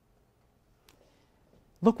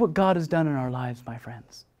 Look what God has done in our lives, my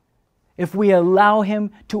friends. If we allow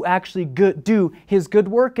Him to actually do His good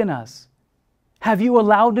work in us. Have you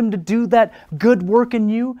allowed Him to do that good work in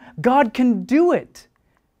you? God can do it.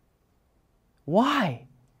 Why?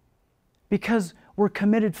 Because we're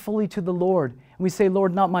committed fully to the Lord. And we say,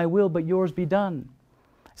 Lord, not my will, but yours be done.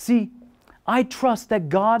 See, I trust that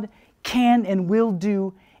God can and will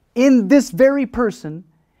do in this very person,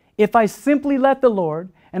 if I simply let the Lord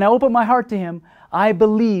and I open my heart to Him, I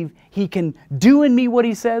believe He can do in me what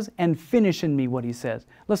He says and finish in me what He says.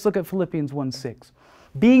 Let's look at Philippians 1:6.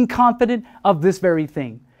 Being confident of this very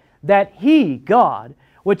thing, that He, God,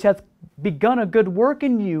 which hath begun a good work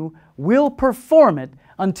in you, will perform it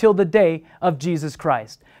until the day of Jesus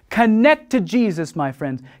Christ. Connect to Jesus, my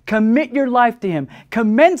friends. Commit your life to Him.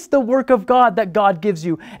 Commence the work of God that God gives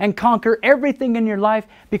you and conquer everything in your life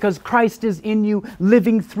because Christ is in you,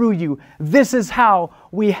 living through you. This is how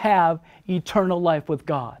we have eternal life with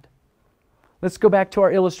God. Let's go back to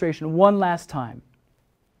our illustration one last time.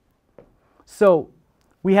 So,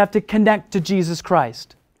 we have to connect to Jesus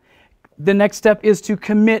Christ. The next step is to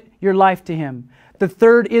commit your life to Him. The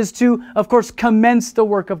third is to, of course, commence the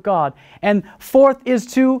work of God. And fourth is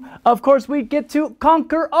to, of course, we get to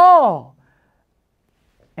conquer all.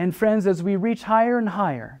 And friends, as we reach higher and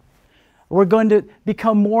higher, we're going to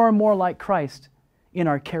become more and more like Christ in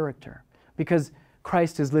our character. Because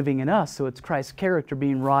Christ is living in us, so it's Christ's character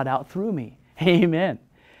being wrought out through me. Amen.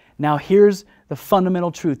 Now here's the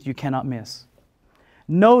fundamental truth you cannot miss.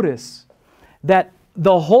 Notice that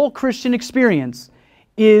the whole Christian experience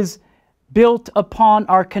is built upon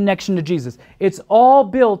our connection to Jesus. It's all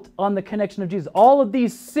built on the connection of Jesus. All of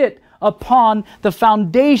these sit upon the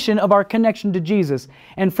foundation of our connection to Jesus.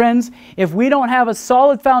 And friends, if we don't have a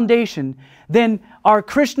solid foundation, then our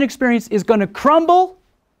Christian experience is going to crumble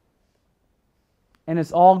and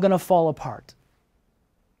it's all going to fall apart.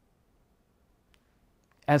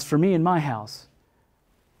 As for me and my house,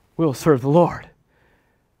 we'll serve the Lord.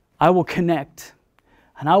 I will connect,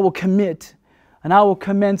 and I will commit, and I will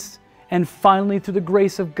commence, and finally, through the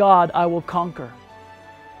grace of God, I will conquer.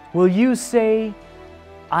 Will you say,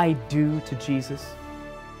 I do to Jesus?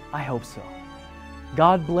 I hope so.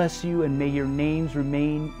 God bless you, and may your names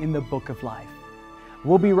remain in the book of life.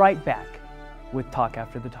 We'll be right back with Talk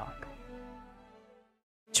After the Talk.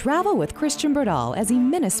 Travel with Christian Berdahl as he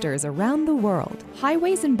ministers around the world.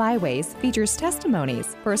 Highways and Byways features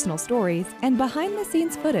testimonies, personal stories, and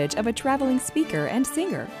behind-the-scenes footage of a traveling speaker and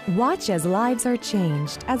singer. Watch as lives are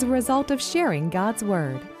changed as a result of sharing God's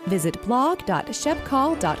Word. Visit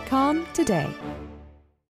blog.shepcall.com today.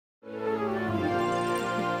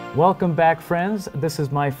 Welcome back, friends. This is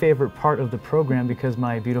my favorite part of the program because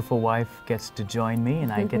my beautiful wife gets to join me and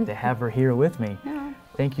I get to have her here with me. Yeah.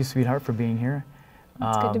 Thank you, sweetheart, for being here.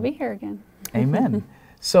 It's good to be here again. Amen.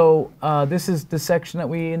 So this is the section that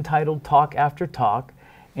we entitled Talk After Talk.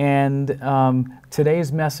 And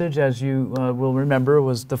today's message, as you will remember,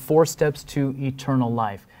 was the 4 steps to eternal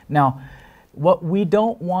life. Now, what we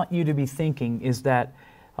don't want you to be thinking is that,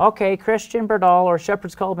 okay, Christian Berdahl or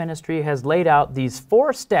Shepherd's Call Ministry has laid out these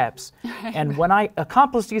 4 steps, and when I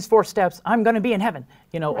accomplish these 4 steps, I'm going to be in heaven,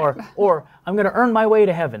 you know, or I'm going to earn my way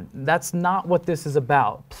to heaven. That's not what this is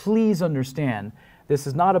about. Please understand. This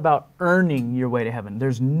is not about earning your way to heaven.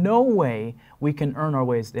 There's no way we can earn our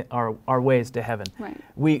ways to heaven. Right.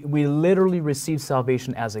 We literally receive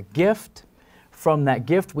salvation as a gift. From that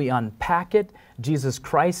gift, we unpack it. Jesus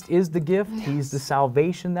Christ is the gift. Yes. He's the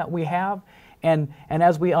salvation that we have. And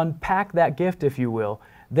as we unpack that gift, if you will,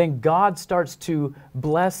 then God starts to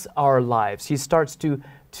bless our lives. He starts to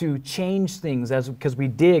change things because we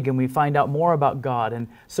dig and we find out more about God. And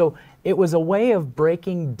so it was a way of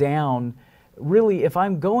breaking down. Really, if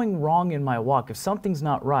I'm going wrong in my walk, if something's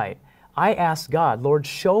not right, I ask God, Lord,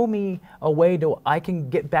 show me a way I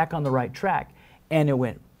can get back on the right track. And it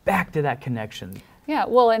went back to that connection. Yeah,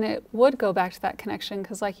 well, and it would go back to that connection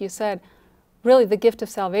because, like you said, really the gift of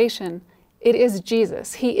salvation, it is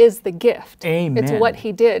Jesus. He is the gift. Amen. It's what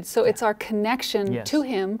He did. So it's our connection to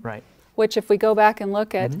Him, right. which if we go back and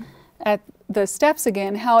look at the steps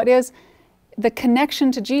again, how it is the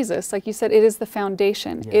connection to Jesus, like you said, it is the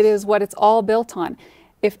foundation. Yes. It is what it's all built on.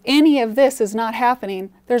 If any of this is not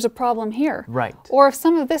happening, there's a problem here. Right. Or if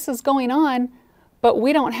some of this is going on, but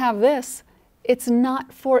we don't have this, it's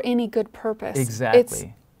not for any good purpose.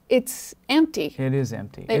 Exactly. It's empty. It is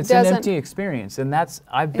empty. It It's an empty experience, and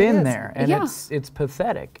I've been there, and it's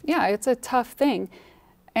pathetic. Yeah, it's a tough thing.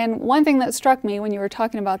 And one thing that struck me when you were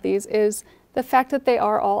talking about these is the fact that they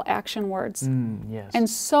are all action words. Yes. And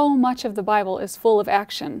so much of the Bible is full of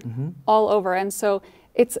action all over. And so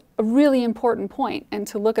it's a really important point, and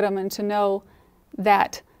to look at them and to know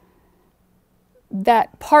that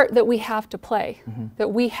part that we have to play, that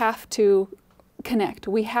we have to connect,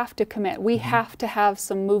 we have to commit, we have to have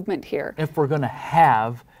some movement here. If we're going to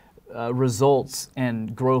have results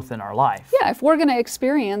and growth in our life. Yeah, if we're going to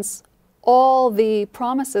experience all the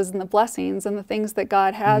promises and the blessings and the things that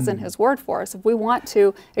God has in His Word for us, if we want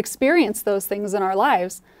to experience those things in our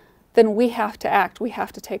lives, then we have to act, we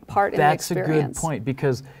have to take part in the experience. That's a good point,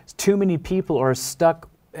 because too many people are stuck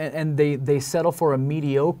and they settle for a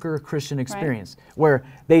mediocre Christian experience, where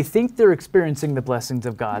they think they're experiencing the blessings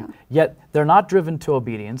of God, yet they're not driven to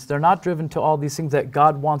obedience, they're not driven to all these things that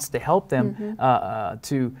God wants to help them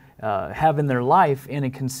to have in their life in a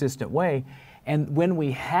consistent way. And when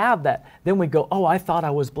we have that, then we go, oh, I thought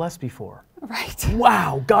I was blessed before. Right.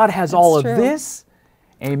 Wow, God has all of this?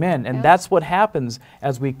 Amen. And that's what happens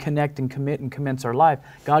as we connect and commit and commence our life.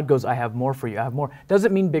 God goes, I have more for you. I have more.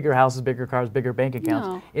 Doesn't mean bigger houses, bigger cars, bigger bank accounts.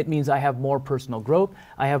 No. It means I have more personal growth.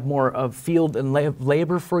 I have more of field and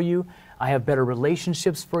labor for you. I have better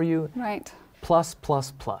relationships for you. Right. Plus,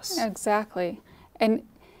 plus, plus. Exactly. And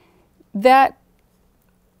that,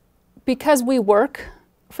 because we work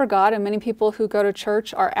for God, and many people who go to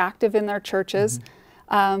church are active in their churches,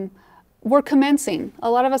 we're commencing.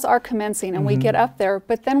 A lot of us are commencing, and we get up there,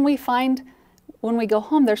 but then we find when we go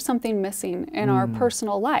home there's something missing in our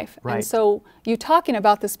personal life. Right. And so you talking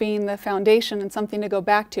about this being the foundation and something to go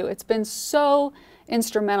back to, it's been so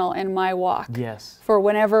instrumental in my walk. Yes. For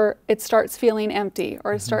whenever it starts feeling empty,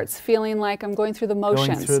 or it starts feeling like I'm going through the motions.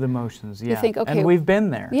 Going through the motions, yeah. You think, okay, and we've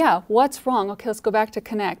been there. Yeah, what's wrong? Okay, let's go back to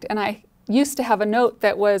connect. And I used to have a note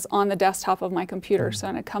that was on the desktop of my computer, so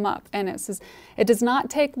it'd come up, and it says, it does not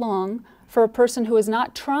take long for a person who is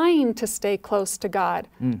not trying to stay close to God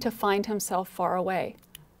to find himself far away.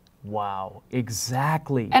 Wow,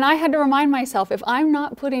 exactly. And I had to remind myself, if I'm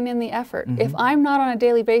not putting in the effort, if I'm not on a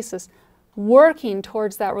daily basis working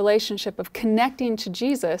towards that relationship of connecting to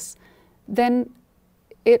Jesus, then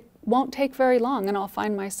it won't take very long and I'll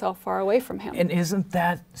find myself far away from Him. And isn't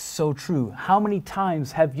that so true? How many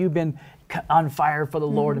times have you been on fire for the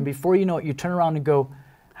Lord, and before you know it, you turn around and go,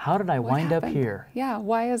 how did I wind up here? Yeah,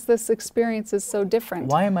 why is this experience so different?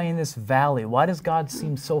 Why am I in this valley? Why does God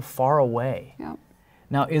seem so far away? Yeah.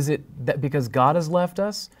 Now, is it that because God has left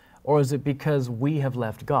us, or is it because we have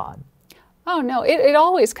left God? Oh no, it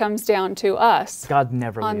always comes down to us. God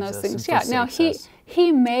never on leaves those us things. and Yeah. Now forsakes us.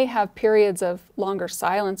 he may have periods of longer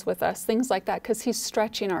silence with us, things like that, because He's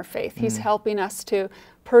stretching our faith. He's helping us to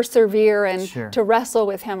persevere and to wrestle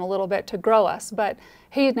with Him a little bit to grow us. But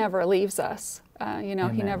He never leaves us. He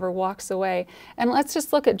never walks away. And let's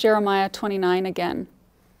just look at Jeremiah 29 again.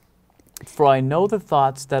 For I know the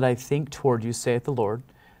thoughts that I think toward you, saith the Lord,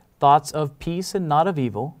 thoughts of peace and not of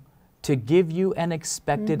evil, to give you an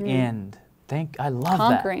expected end. I love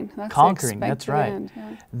Conquering. that. That's Conquering, the that's expected right. end,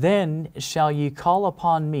 yeah. Then shall ye call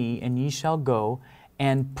upon me, and ye shall go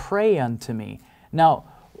and pray unto me. Now,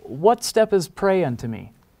 what step is pray unto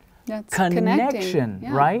me? That's Connection,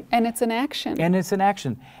 yeah. right? And it's an action. And it's an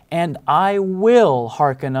action. And I will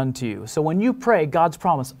hearken unto you. So when you pray, God's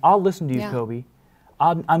promise, I'll listen to you, Kobe.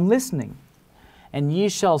 I'm listening. And ye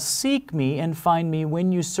shall seek me and find me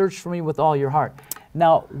when you search for me with all your heart.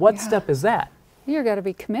 Now, what step is that? You've got to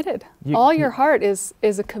be committed. All your heart is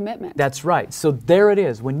a commitment. That's right. So there it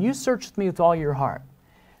is. When you search with me with all your heart,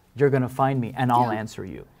 you're going to find me and I'll answer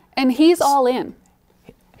you. And He's all in.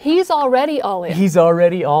 He's already all in. He's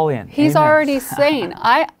already all in. He's Amen. already saying,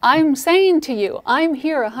 I'm saying to you, I'm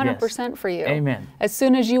here 100% for you. Amen. As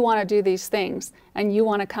soon as you want to do these things and you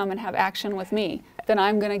want to come and have action with me, then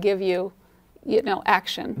I'm going to give you,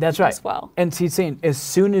 action That's right. as well. And He's saying, as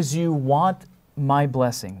soon as you want my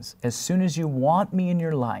blessings, as soon as you want me in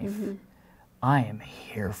your life, I am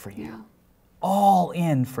here for you. Yeah. All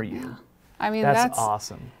in for you. Yeah. I mean, that's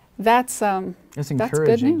awesome. that's It's that's encouraging.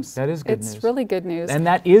 good news. That is good it's news. really good news. And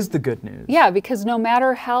that is the good news. Yeah, because no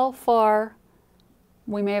matter how far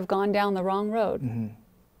we may have gone down the wrong road,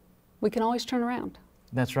 we can always turn around.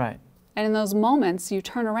 That's right. And in those moments you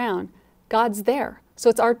turn around, God's there. So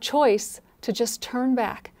it's our choice to just turn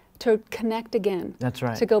back, to connect again. That's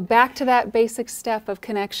right. To go back to that basic step of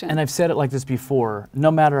connection. And I've said it like this before,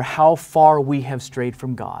 no matter how far we have strayed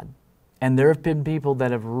from God, and there have been people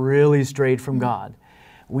that have really strayed from God,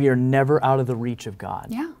 we are never out of the reach of God.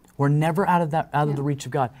 Yeah. We're never out of the reach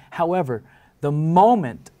of God. However, the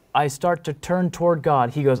moment I start to turn toward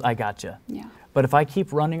God, He goes, I got you. Yeah. But if I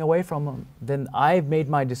keep running away from Him, then I've made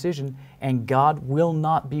my decision, and God will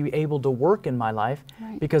not be able to work in my life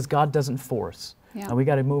because God doesn't force. Yeah. Now we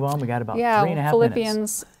got to move on. We got about 3.5 minutes.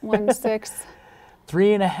 Philippians 1:6.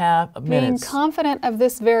 3.5 minutes. Being confident of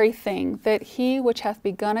this very thing, that He which hath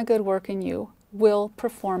begun a good work in you will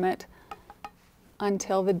perform it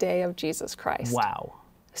until the day of Jesus Christ. Wow.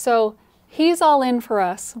 So He's all in for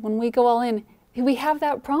us. When we go all in, we have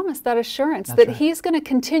that promise, that assurance That's that right. He's going to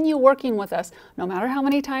continue working with us, no matter how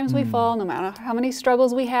many times we fall, no matter how many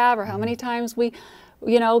struggles we have, or how many times we,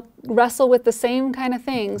 wrestle with the same kind of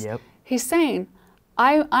things. Yep. He's saying,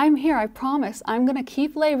 I'm here, I promise. I'm going to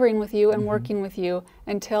keep laboring with you and working with you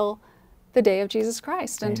until the day of Jesus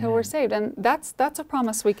Christ, until we're saved. And that's a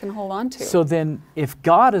promise we can hold on to. So then, if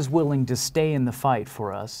God is willing to stay in the fight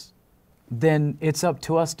for us, then it's up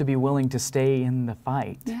to us to be willing to stay in the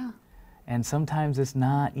fight. Yeah. And sometimes it's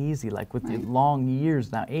not easy, like with the long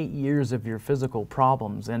years now, 8 years of your physical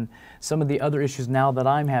problems and some of the other issues now that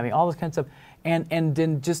I'm having, all this kind of stuff. And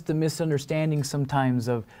then just the misunderstanding sometimes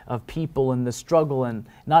of people and the struggle and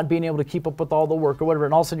not being able to keep up with all the work or whatever.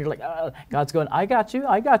 And all of a sudden you're like, God's going, I got you.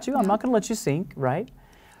 I'm not going to let you sink, right?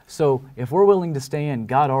 So if we're willing to stay in,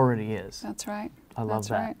 God already is. That's right. I love That's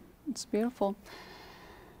that. right. It's beautiful.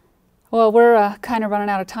 Well, we're kind of running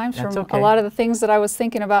out of time That's from okay. a lot of the things that I was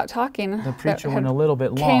thinking about talking. The that preacher had went a little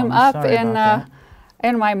bit long. Came up Sorry about that.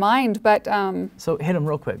 in my mind, but So hit him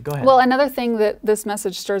real quick. Go ahead. well, another thing that this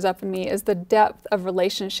message stirs up in me is the depth of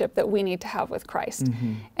relationship that we need to have with Christ.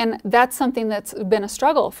 And that's something that's been a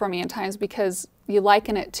struggle for me in times, because you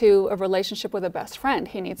liken it to a relationship with a best friend.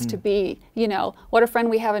 He needs to be, what a friend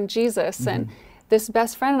we have in Jesus. And this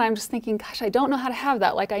best friend, and I'm just thinking, gosh, I don't know how to have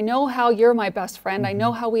that. Like, I know how you're my best friend. I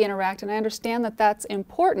know how we interact, and I understand that that's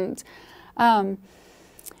important. But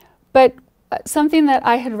something that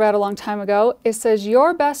I had read a long time ago, it says,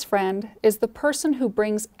 your best friend is the person who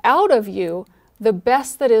brings out of you the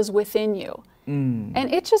best that is within you. And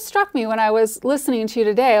it just struck me when I was listening to you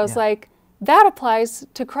today. I was like, that applies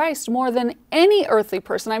to Christ more than any earthly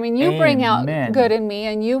person. I mean, you bring out good in me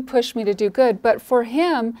and you push me to do good, but for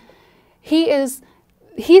Him, He's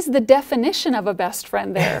the definition of a best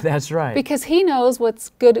friend there. That's right. Because He knows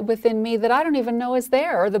what's good within me that I don't even know is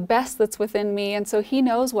there, or the best that's within me, and so He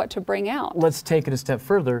knows what to bring out. Let's take it a step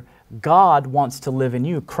further. God wants to live in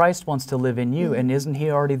you. Christ wants to live in you, and isn't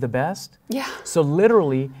He already the best? Yeah. So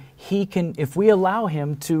literally, He can, if we allow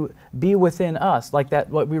Him to be within us, like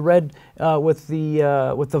that, what we read with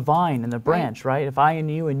the vine and the branch, right? If I in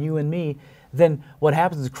you and you in me, then what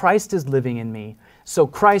happens is Christ is living in me. So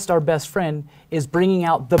Christ, our best friend, is bringing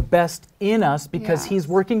out the best in us because He's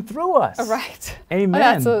working through us. Right. Amen.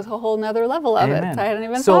 Well, that's a whole nother level of it I hadn't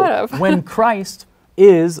even so thought of. when Christ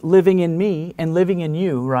is living in me and living in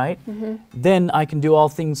you, right, then I can do all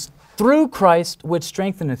things through Christ which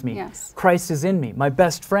strengtheneth me. Yes. Christ is in me, my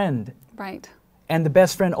best friend. Right. And the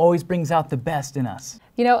best friend always brings out the best in us.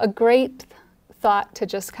 A great thought to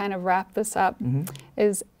just kind of wrap this up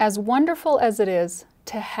is, as wonderful as it is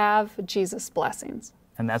to have Jesus' blessings,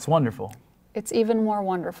 And that's wonderful. it's even more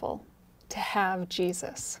wonderful to have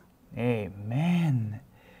Jesus. Amen.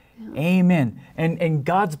 Amen. And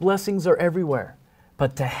God's blessings are everywhere.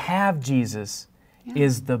 But to have Jesus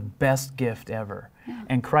is the best gift ever.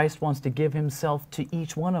 And Christ wants to give Himself to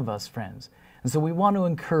each one of us, friends. And so we want to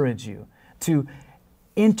encourage you to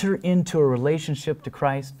enter into a relationship to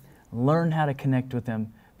Christ, learn how to connect with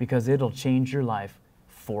Him, because it'll change your life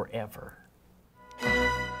forever.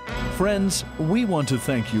 Friends, we want to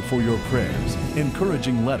thank you for your prayers,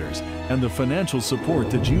 encouraging letters, and the financial support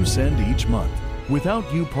that you send each month.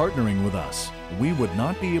 Without you partnering with us, we would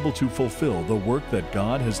not be able to fulfill the work that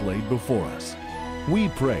God has laid before us. We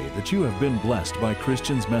pray that you have been blessed by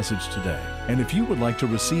Christian's message today. And if you would like to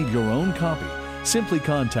receive your own copy, simply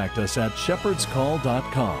contact us at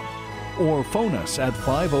shepherdscall.com or phone us at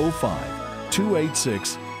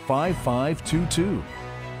 505-286-5522.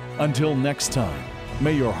 Until next time,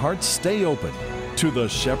 may your heart stay open to the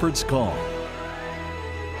Shepherd's Call.